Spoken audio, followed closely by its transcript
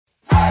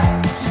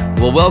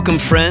Well, welcome,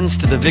 friends,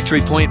 to the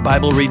Victory Point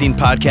Bible Reading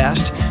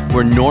Podcast,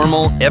 where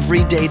normal,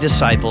 everyday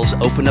disciples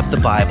open up the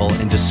Bible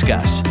and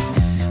discuss.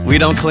 We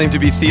don't claim to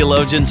be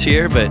theologians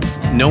here, but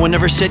no one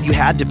ever said you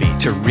had to be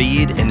to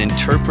read and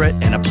interpret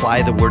and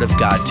apply the Word of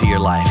God to your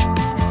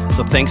life.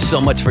 So thanks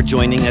so much for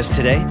joining us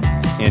today,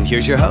 and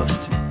here's your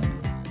host.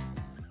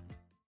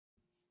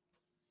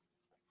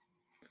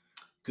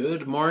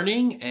 Good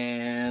morning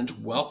and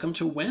welcome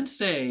to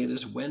Wednesday. It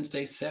is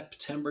Wednesday,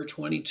 September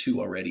 22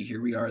 already. Here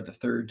we are, the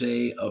third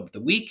day of the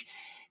week.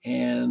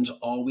 And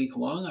all week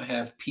long, I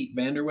have Pete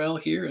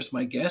Vanderwell here as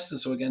my guest. And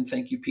so again,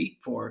 thank you, Pete,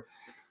 for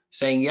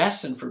saying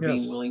yes and for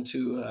being willing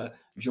to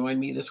join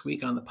me this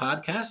week on the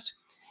podcast.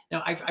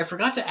 Now, I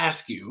forgot to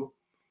ask you,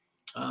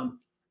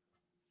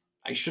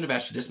 I should have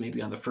asked you this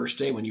maybe on the first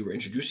day when you were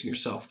introducing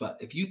yourself, but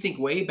if you think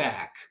way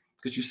back,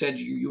 because you said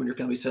you and your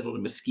family settled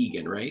in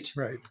Muskegon, right?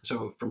 Right.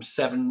 So from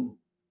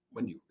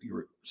when you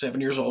were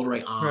 7 years old,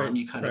 right on, Right.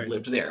 you kind of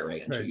lived there,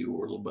 right? Until Right. you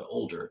were a little bit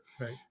older.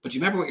 Right. But do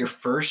you remember what your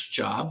first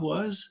job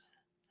was?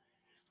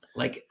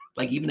 Like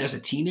even as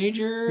a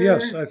teenager?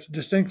 Yes, I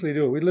distinctly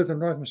do. We lived in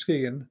North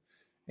Muskegon,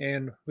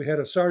 and we had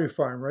a celery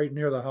farm right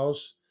near the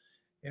house.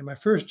 And my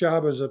first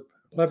job as a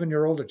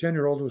 11-year-old or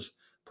 10-year-old was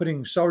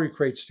putting celery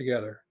crates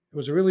together. It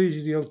was a really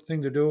easy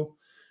thing to do,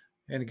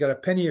 and it got a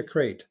penny a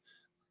crate.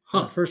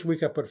 Huh. The first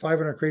week I put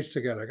 500 crates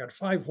together. I got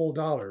 $5 whole.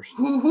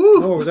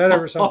 Woo-hoo. Oh, was that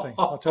ever something?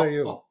 I'll tell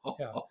you.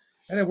 Yeah.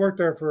 And I worked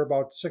there for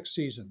about 6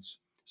 seasons.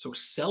 So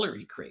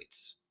celery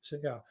crates. So,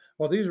 yeah.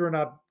 Well, these were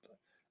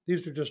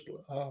just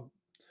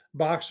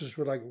boxes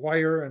with like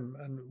wire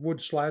and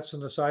wood slats on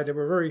the side. They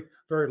were very,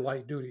 very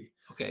light duty.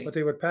 Okay. But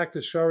they would pack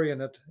the celery in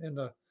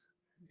the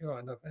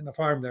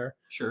farm there.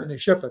 Sure. And they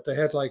ship it. They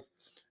had like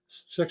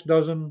 6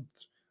 dozen,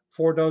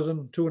 4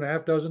 dozen,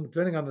 2.5 dozen,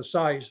 depending on the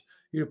size.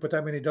 You put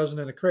that many dozen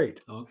in a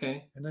crate.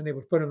 Okay. And then they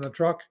would put them in a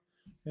truck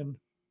and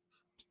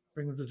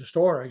bring them to the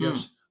store, I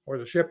guess, or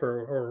the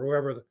shipper or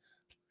whoever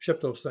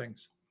shipped those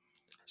things.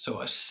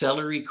 So a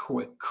celery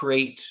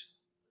crate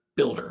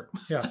builder.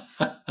 Yeah.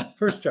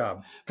 First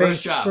job.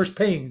 First job. First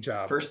paying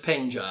job. First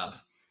paying job.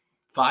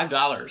 $5.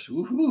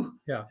 Woohoo.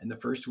 Yeah. In the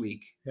first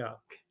week. Yeah.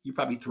 You're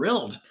probably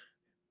thrilled.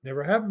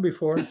 Never happened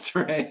before. That's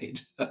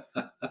right.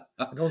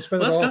 And don't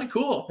spend Well, it that's all. kind of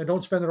cool. And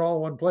don't spend it all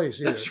in one place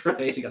either. That's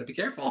right. You got to be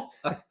careful.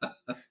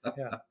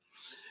 Yeah.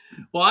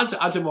 Well,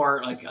 on to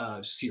more like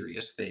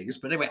serious things.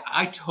 But anyway,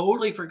 I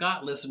totally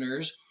forgot,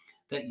 listeners,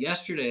 that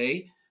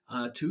yesterday,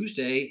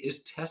 Tuesday,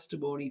 is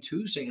Testimony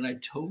Tuesday, and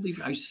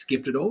I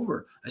skipped it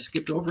over. I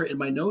skipped over it in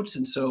my notes,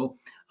 and so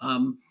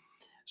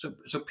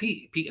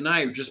Pete and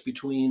I are just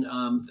between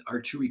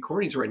our two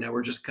recordings right now.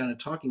 We're just kind of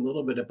talking a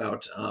little bit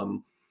about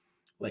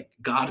like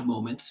God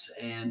moments,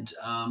 and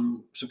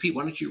so Pete,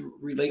 why don't you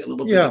relate a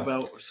little bit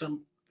about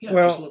some? Yeah,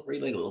 well, just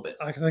relate a little bit.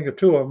 I can think of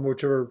 2 of them,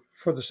 which are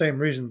for the same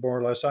reason, more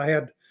or less. I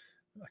had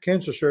a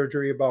cancer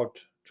surgery about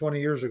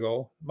 20 years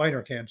ago,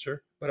 minor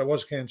cancer, but it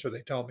was cancer,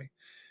 they tell me.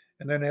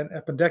 And then an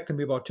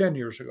appendectomy about 10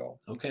 years ago.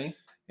 Okay.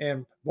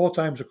 And both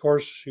times, of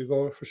course, you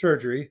go for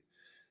surgery.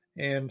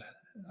 And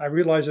I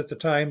realized at the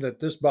time that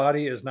this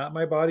body is not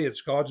my body. It's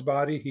God's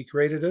body. He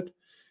created it.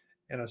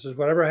 And I says,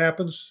 whatever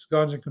happens,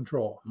 God's in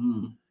control.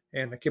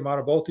 And I came out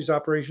of both these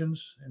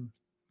operations in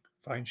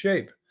fine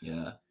shape.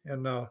 Yeah.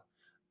 And,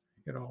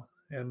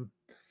 and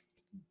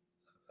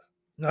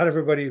not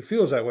everybody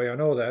feels that way. I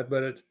know that,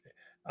 but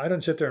I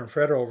didn't sit there and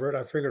fret over it.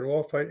 I figured,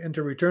 well, if I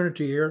enter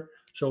eternity here,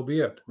 so be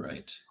it.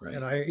 Right.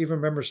 And I even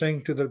remember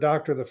saying to the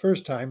doctor the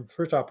first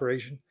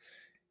operation,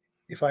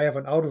 if I have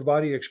an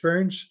out-of-body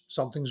experience,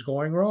 something's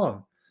going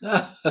wrong.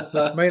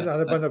 Which may not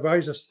have been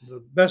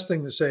the best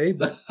thing to say,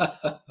 but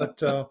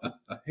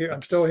here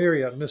I'm still here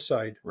yet on this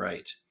side.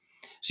 Right.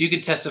 So you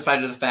could testify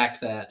to the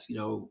fact that,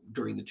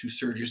 during the 2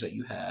 surgeries that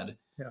you had,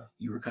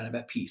 you were kind of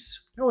at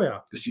peace. Oh, yeah.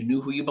 Because you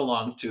knew who you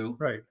belonged to.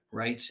 Right.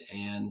 Right.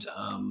 And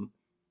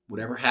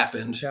whatever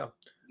happened. Yeah.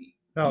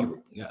 Now,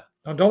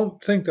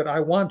 don't think that I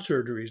want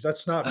surgeries.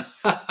 That's not.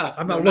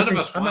 I'm not looking.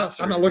 I'm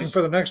not looking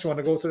for the next one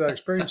to go through that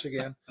experience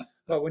again.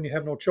 But when you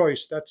have no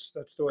choice, that's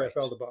the way I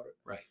felt about it.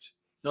 Right.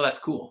 No, that's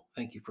cool.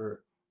 Thank you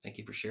for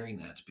sharing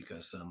that,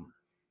 because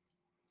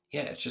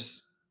it's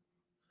just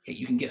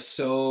you can get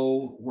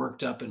so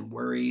worked up and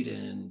worried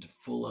and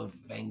full of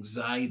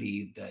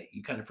anxiety that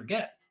you kind of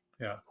forget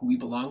who we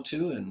belong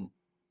to and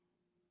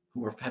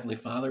who our Heavenly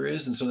Father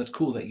is. And so that's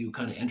cool that you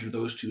kind of enter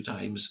those 2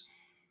 times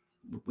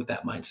with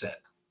that mindset.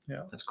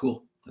 Yeah. That's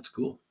cool.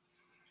 All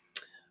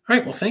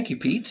right. Well, thank you,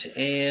 Pete.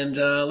 And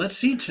let's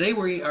see. Today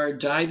we are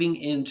diving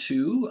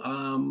into,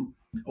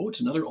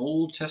 it's another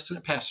Old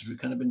Testament passage. We've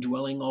kind of been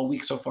dwelling all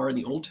week so far in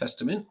the Old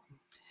Testament.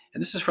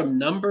 And this is from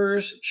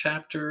Numbers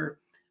chapter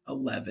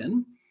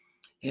 11.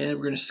 And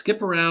we're going to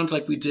skip around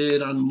like we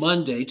did on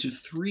Monday to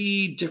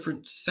 3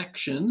 different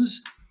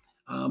sections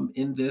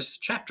in this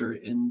chapter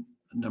in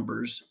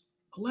Numbers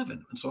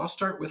 11. And so I'll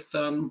start with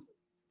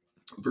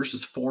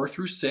verses 4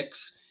 through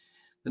 6.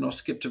 Then I'll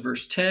skip to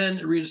verse 10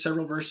 and read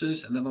several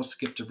verses. And then I'll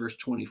skip to verse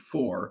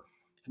 24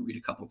 and read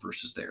a couple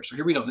verses there. So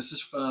here we go. This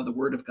is the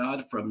word of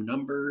God from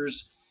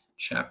Numbers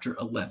chapter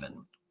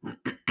 11.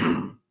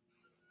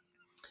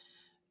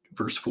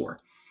 verse 4.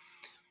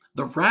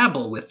 The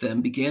rabble with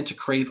them began to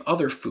crave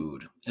other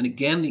food, and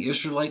again the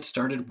Israelites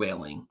started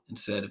wailing and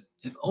said,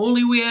 "If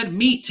only we had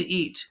meat to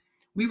eat.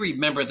 We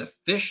remember the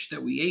fish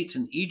that we ate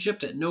in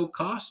Egypt at no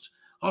cost,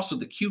 also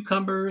the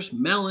cucumbers,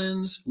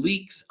 melons,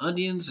 leeks,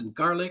 onions, and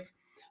garlic.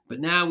 But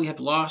now we have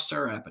lost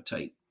our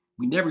appetite.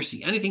 We never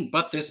see anything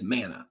but this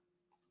manna."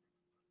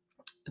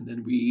 And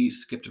then we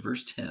skip to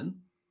verse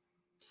 10.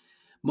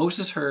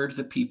 Moses heard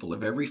the people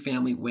of every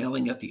family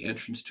wailing at the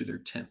entrance to their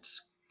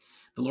tents.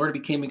 The Lord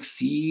became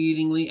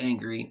exceedingly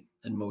angry,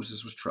 and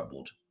Moses was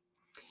troubled.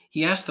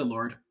 He asked the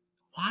Lord,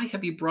 "Why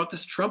have you brought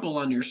this trouble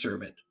on your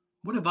servant?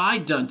 What have I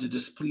done to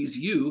displease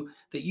you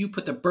that you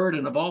put the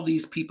burden of all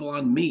these people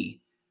on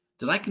me?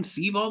 Did I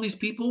conceive all these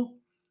people?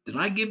 Did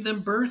I give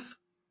them birth?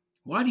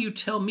 Why do you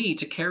tell me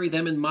to carry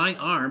them in my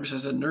arms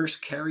as a nurse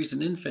carries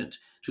an infant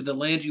to the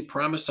land you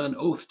promised on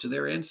oath to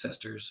their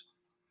ancestors?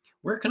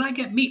 Where can I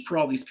get meat for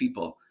all these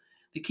people?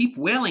 They keep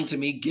wailing to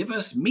me, 'Give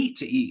us meat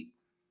to eat.'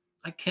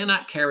 I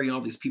cannot carry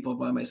all these people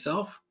by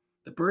myself.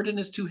 The burden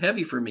is too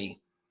heavy for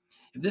me.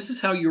 If this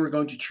is how you are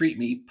going to treat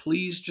me,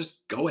 please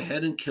just go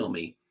ahead and kill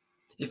me,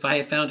 if I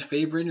have found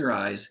favor in your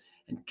eyes,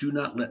 and do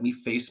not let me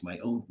face my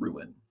own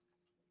ruin."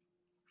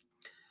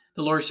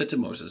 The Lord said to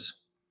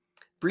Moses,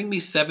 "Bring me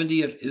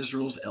 70 of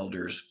Israel's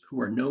elders, who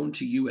are known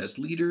to you as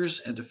leaders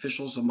and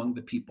officials among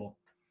the people.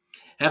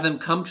 Have them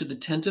come to the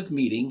tent of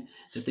meeting,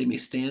 that they may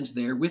stand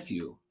there with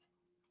you."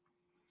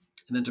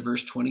 And then to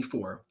verse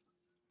 24.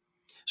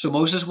 So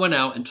Moses went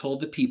out and told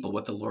the people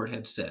what the Lord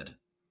had said.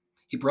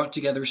 He brought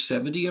together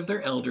 70 of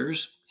their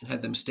elders and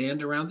had them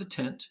stand around the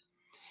tent.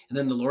 And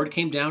then the Lord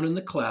came down in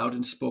the cloud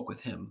and spoke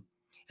with him.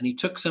 And he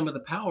took some of the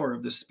power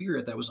of the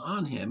Spirit that was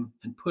on him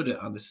and put it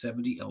on the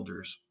 70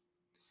 elders.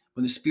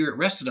 When the Spirit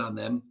rested on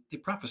them, they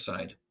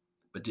prophesied,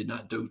 but did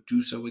not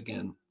do so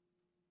again.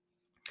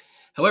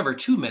 However,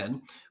 2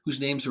 men, whose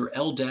names were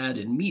Eldad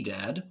and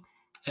Medad,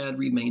 had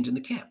remained in the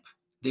camp.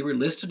 They were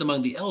listed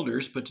among the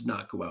elders, but did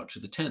not go out to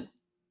the tent.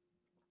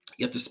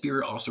 Yet the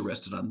Spirit also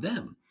rested on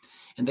them,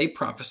 and they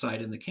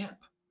prophesied in the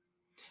camp.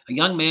 A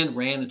young man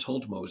ran and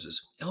told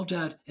Moses,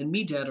 "Eldad and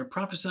Medad are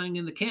prophesying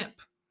in the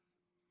camp."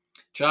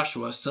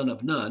 Joshua, son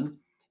of Nun,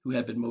 who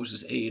had been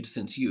Moses' aide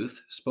since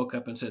youth, spoke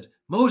up and said,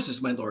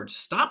 "Moses, my lord,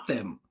 stop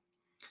them."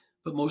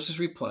 But Moses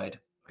replied,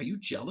 "Are you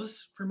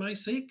jealous for my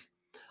sake?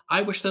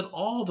 I wish that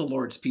all the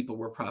Lord's people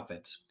were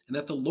prophets, and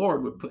that the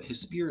Lord would put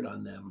his Spirit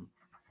on them."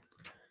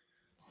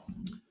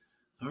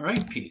 All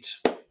right, Pete,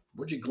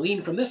 what'd you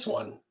glean from this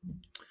one?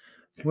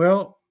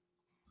 Well,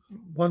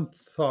 one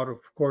thought,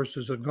 of course,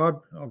 is that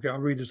God, okay, I'll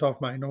read this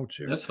off my notes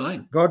here. That's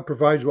fine. God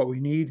provides what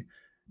we need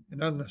and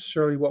not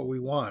necessarily what we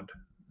want.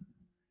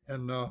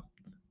 And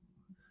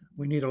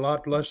we need a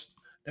lot less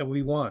than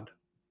we want.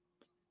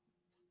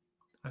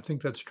 I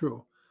think that's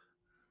true.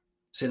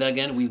 Say that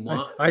again. We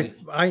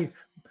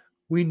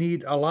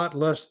need a lot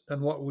less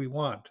than what we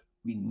want.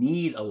 We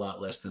need a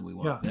lot less than we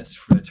want. Yeah.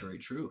 That's very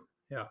true.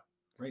 Yeah.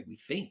 Right. We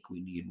think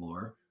we need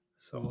more,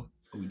 So,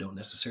 but we don't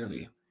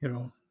necessarily.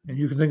 And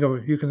you can think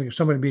of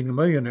somebody being a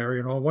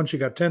millionaire, once you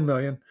got 10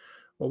 million,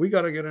 well, we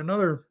got to get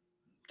another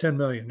 10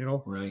 million,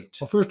 Right.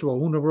 Well, first of all,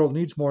 who in the world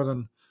needs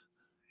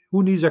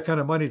who needs that kind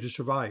of money to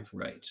survive?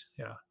 Right.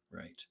 Yeah.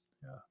 Right.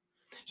 Yeah.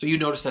 So you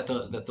notice that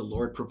the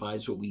Lord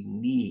provides what we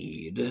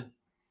need.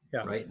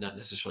 Yeah. Right. Not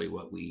necessarily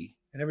what we.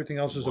 And everything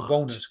else is a want.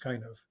 bonus,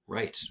 kind of.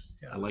 Right.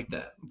 Yeah. I like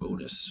that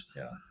bonus.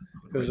 Yeah.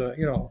 Because,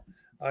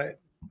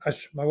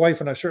 my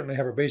wife and I certainly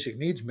have our basic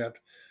needs met,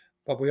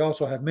 but we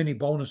also have many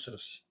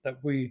bonuses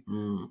that we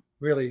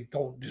really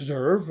don't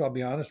deserve. I'll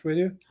be honest with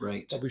you.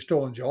 Right. But we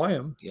still enjoy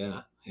them.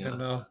 Yeah.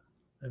 Yeah.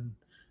 And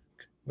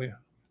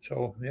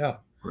yeah.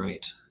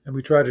 Right. And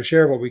we try to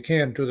share what we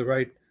can to the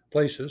right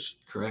places.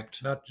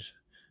 Correct. Not just,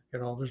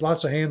 there's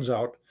lots of hands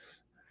out,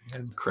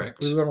 and Correct.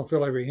 we don't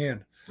fill every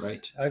hand.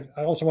 Right.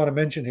 I also want to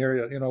mention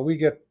here that, we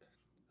get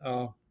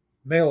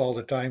mail all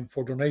the time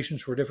for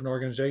donations for different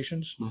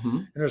organizations. Mm-hmm.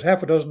 And there's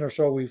half a dozen or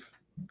so we've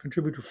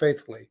contributed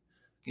faithfully.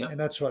 Yeah. And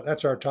that's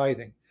our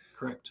tithing.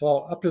 Correct.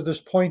 Well, up to this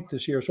point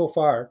this year so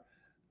far,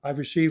 I've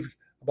received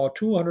about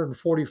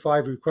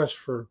 245 requests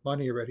for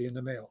money already in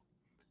the mail.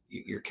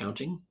 You're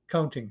counting?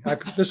 Counting.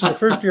 This is the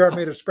first year I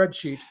made a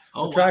spreadsheet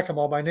to track Wow. them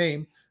all by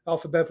name,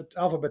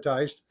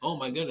 alphabetized. Oh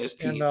my goodness,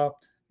 Pete. And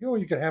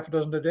you get half a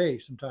dozen a day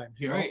sometimes.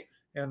 You're right.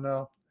 And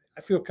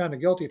I feel kind of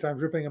guilty at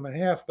times ripping them in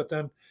half. But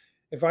then,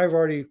 if I've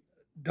already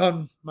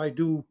done my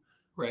due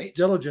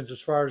diligence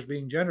as far as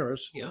being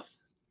generous, Yeah.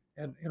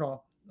 and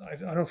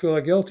I don't feel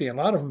like guilty. And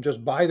a lot of them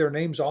just buy their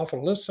names off a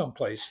list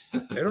someplace.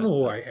 They don't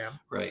know who I am.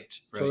 Right.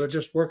 So they're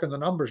just working the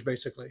numbers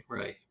basically.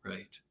 Right.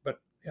 But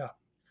yeah.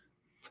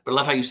 But I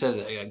love how you said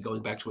that,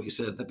 going back to what you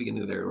said at the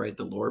beginning there, right?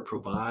 The Lord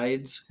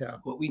provides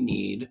what we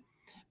need.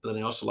 But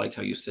then I also liked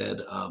how you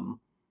said, and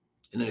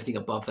anything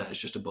above that is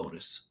just a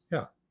bonus.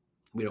 Yeah.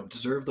 We don't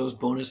deserve those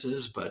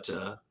bonuses, but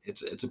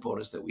it's a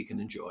bonus that we can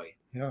enjoy.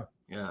 Yeah.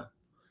 Yeah.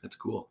 That's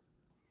cool.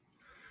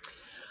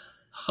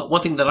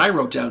 One thing that I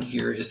wrote down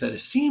here is that it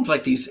seemed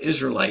like these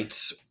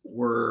Israelites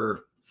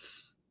were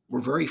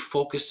very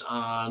focused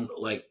on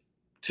like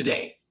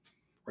today,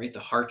 right? The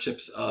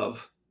hardships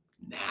of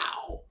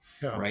now,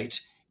 Yeah. right?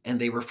 And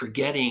they were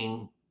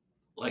forgetting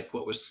like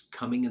what was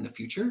coming in the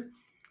future.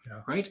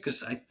 Yeah. Right?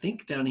 Because I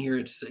think down here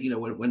it's,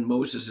 when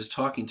Moses is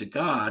talking to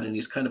God and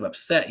he's kind of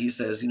upset, he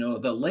says,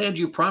 the land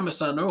you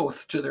promised on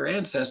oath to their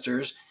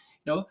ancestors,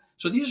 so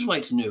the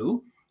Israelites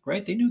knew,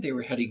 right? They knew they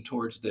were heading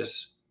towards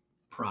this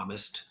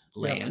promised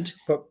land.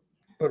 But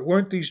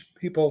weren't these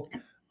people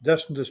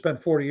destined to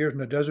spend 40 years in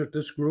the desert,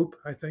 this group,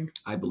 I think?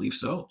 I believe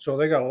so. So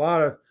they got a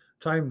lot of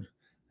time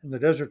in the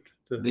desert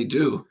They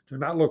do. to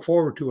not look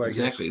forward to, I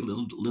Exactly. guess.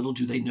 Little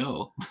do they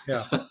know.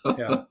 Yeah.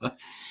 Yeah.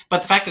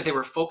 But the fact that they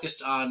were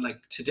focused on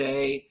like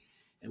today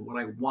and what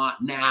I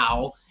want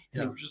now,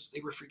 and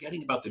they were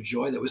forgetting about the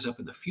joy that was up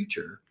in the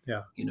future.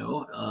 Yeah.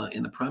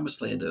 In the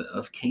promised land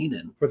of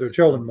Canaan. For their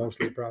children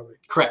mostly, probably.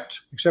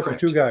 Correct. Except for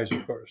two guys,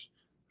 of course.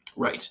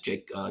 Right.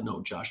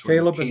 Joshua.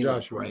 Caleb and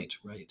Joshua. Right.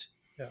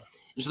 Yeah.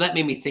 And so that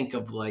made me think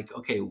of like,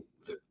 okay,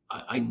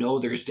 I know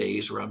there's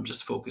days where I'm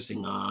just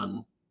focusing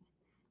on,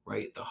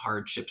 right, the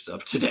hardships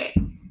of today.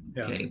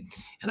 Yeah. Okay.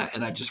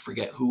 And I just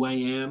forget who I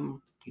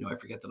am. I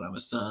forget that I'm a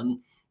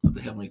son of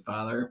the Heavenly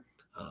Father.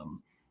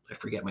 I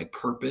forget my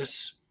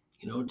purpose,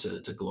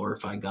 to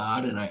glorify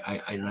God. And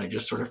I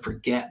just sort of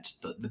forget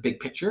the big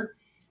picture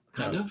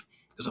kind of,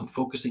 because I'm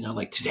focusing on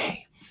like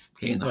today,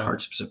 okay, and the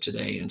hardships of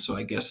today. And so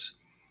I guess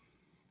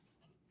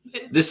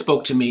this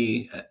spoke to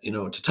me,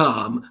 to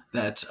Tom,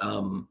 that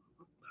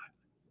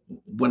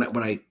when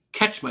I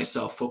catch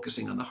myself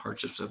focusing on the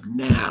hardships of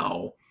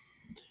now,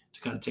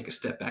 to kind of take a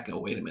step back and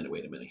go, wait a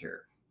minute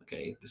here.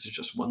 Okay, this is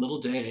just one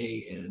little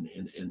day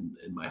in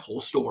my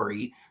whole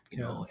story,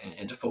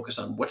 and to focus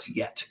on what's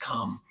yet to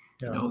come.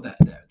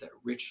 That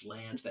rich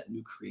land, that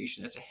new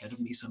creation that's ahead of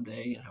me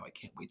someday, and how I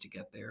can't wait to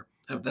get there.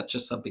 That's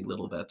just something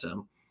little that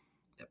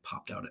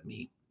popped out at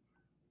me.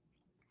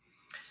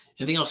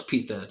 Anything else,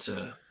 Pete,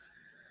 that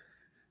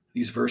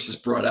these verses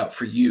brought out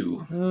for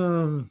you?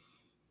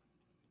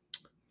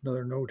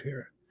 Another note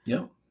here.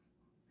 Yeah.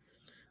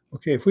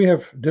 Okay, if we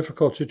have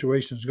difficult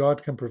situations,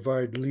 God can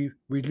provide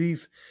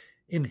relief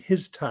in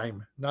His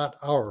time, not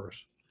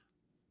ours.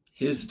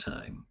 His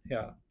time.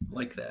 Yeah.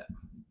 Like that.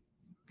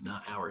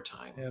 Not our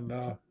time. And,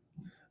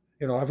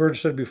 I've heard it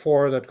said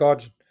before that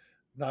God's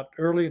not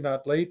early,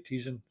 not late.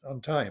 He's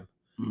on time,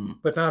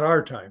 but not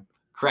our time.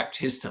 Correct.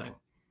 His time.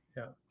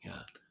 Yeah.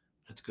 Yeah.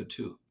 That's good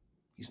too.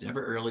 He's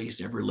never early.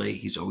 He's never late.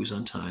 He's always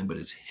on time, but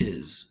it's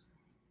His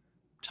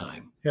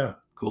time. Yeah.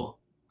 Cool.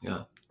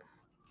 Yeah.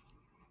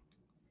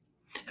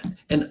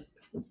 And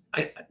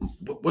I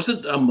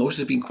wasn't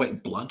Moses being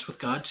quite blunt with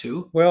God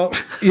too? Well,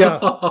 yeah.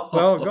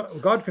 Well,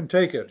 God can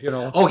take it,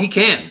 Oh, He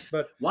can.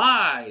 But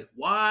why?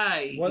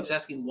 He keeps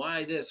asking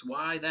why this,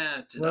 why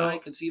that. Did I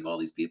conceive all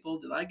these people?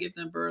 Did I give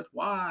them birth?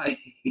 Why?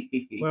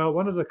 Well,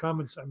 one of the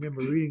comments I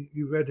remember reading,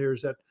 you read here,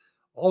 is that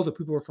all the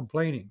people were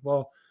complaining.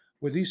 Well,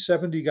 were these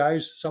 70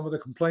 guys some of the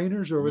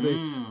complainers, or were they,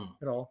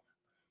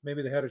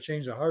 maybe they had a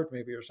change of heart,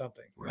 maybe, or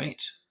something?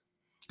 Right.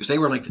 Because they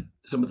were like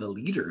some of the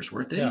leaders,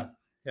 weren't they? Yeah.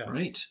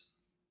 Right.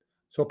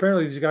 So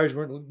apparently these guys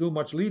weren't doing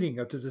much leading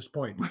up to this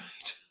point.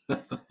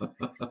 Right.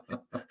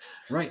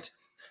 Right.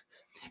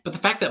 But the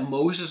fact that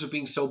Moses was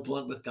being so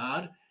blunt with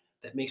God,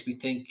 that makes me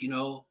think,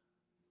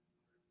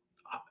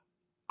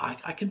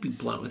 I can be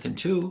blunt with Him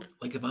too.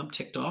 Like if I'm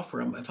ticked off,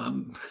 or if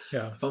I'm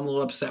a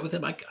little upset with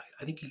Him, I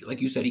think,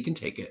 like you said, He can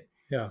take it.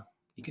 Yeah.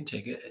 He can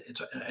take it.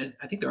 And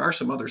I think there are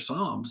some other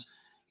Psalms,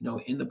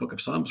 in the book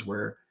of Psalms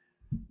where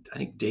I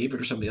think David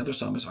or some of the other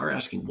psalmists are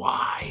asking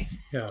why.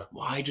 Yeah.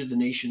 Why do the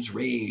nations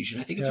rage? And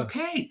I think it's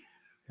okay.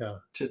 Yeah.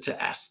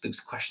 To ask these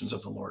questions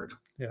of the Lord.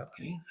 Yeah.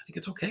 Okay. I think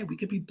it's okay. We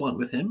could be blunt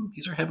with Him.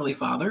 He's our Heavenly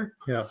Father.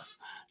 Yeah.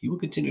 He will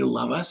continue to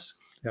love us.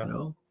 Yeah.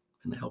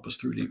 And help us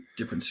through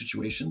different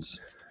situations.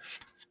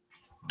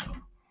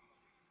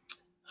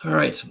 All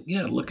right.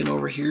 Yeah. Looking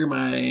over here,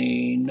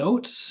 my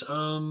notes.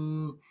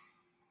 Well,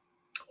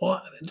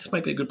 this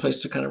might be a good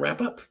place to kind of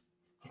wrap up.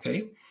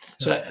 Okay.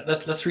 So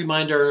let's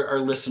remind our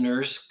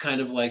listeners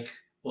kind of like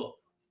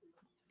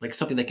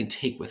something they can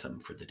take with them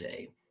for the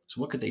day. So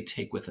what could they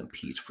take with them,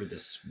 Pete, for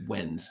this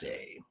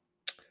Wednesday?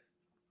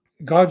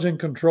 God's in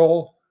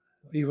control,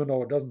 even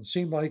though it doesn't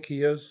seem like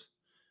He is.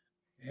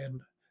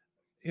 And,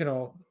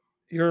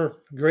 your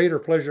greater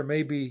pleasure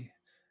may be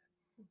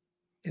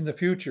in the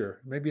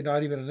future, maybe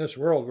not even in this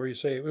world, where you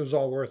say it was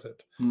all worth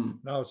it.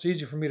 Now, it's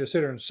easy for me to sit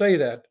here and say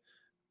that,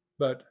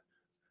 but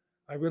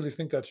I really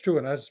think that's true.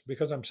 And that's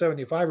because I'm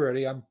 75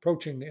 already. I'm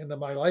approaching the end of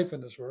my life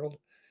in this world.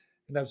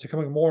 And that's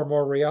becoming more and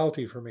more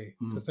reality for me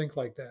to think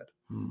like that.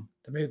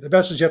 To me, the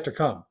best is yet to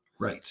come.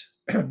 Right.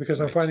 Because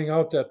I'm finding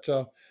out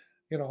that,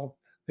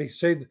 they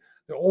say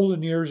the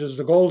olden years is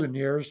the golden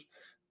years.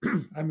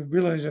 I'm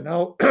realizing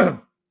now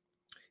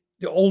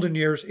the olden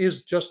years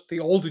is just the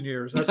olden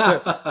years. That's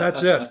it.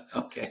 That's it.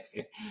 Okay.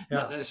 Yeah.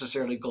 Not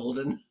necessarily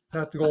golden.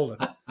 Not the golden.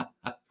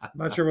 I'm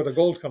not sure where the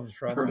gold comes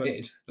from.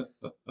 Right. But,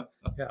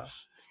 yeah.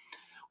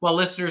 Well,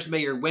 listeners, may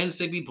your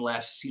Wednesday be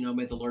blessed.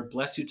 May the Lord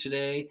bless you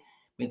today.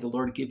 May the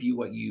Lord give you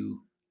what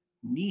you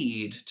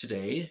need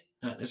today,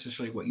 not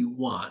necessarily what you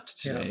want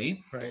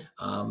today. Yeah,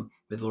 right.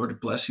 May the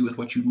Lord bless you with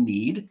what you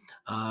need.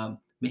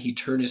 May he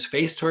turn his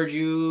face toward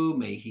you.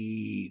 May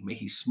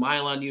he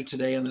smile on you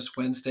today on this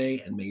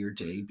Wednesday, and may your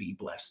day be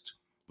blessed.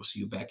 We'll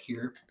see you back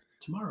here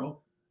tomorrow.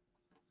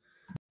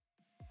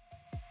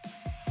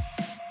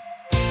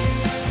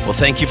 Well,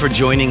 thank you for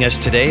joining us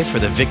today for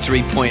the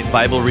Victory Point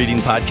Bible Reading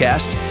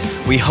Podcast.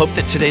 We hope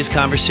that today's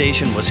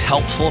conversation was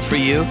helpful for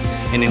you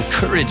and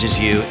encourages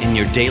you in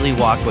your daily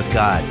walk with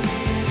God.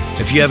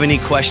 If you have any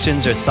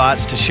questions or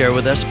thoughts to share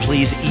with us,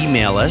 please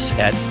email us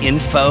at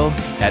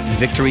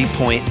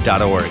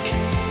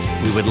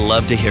info@victorypoint.org. We would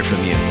love to hear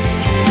from you.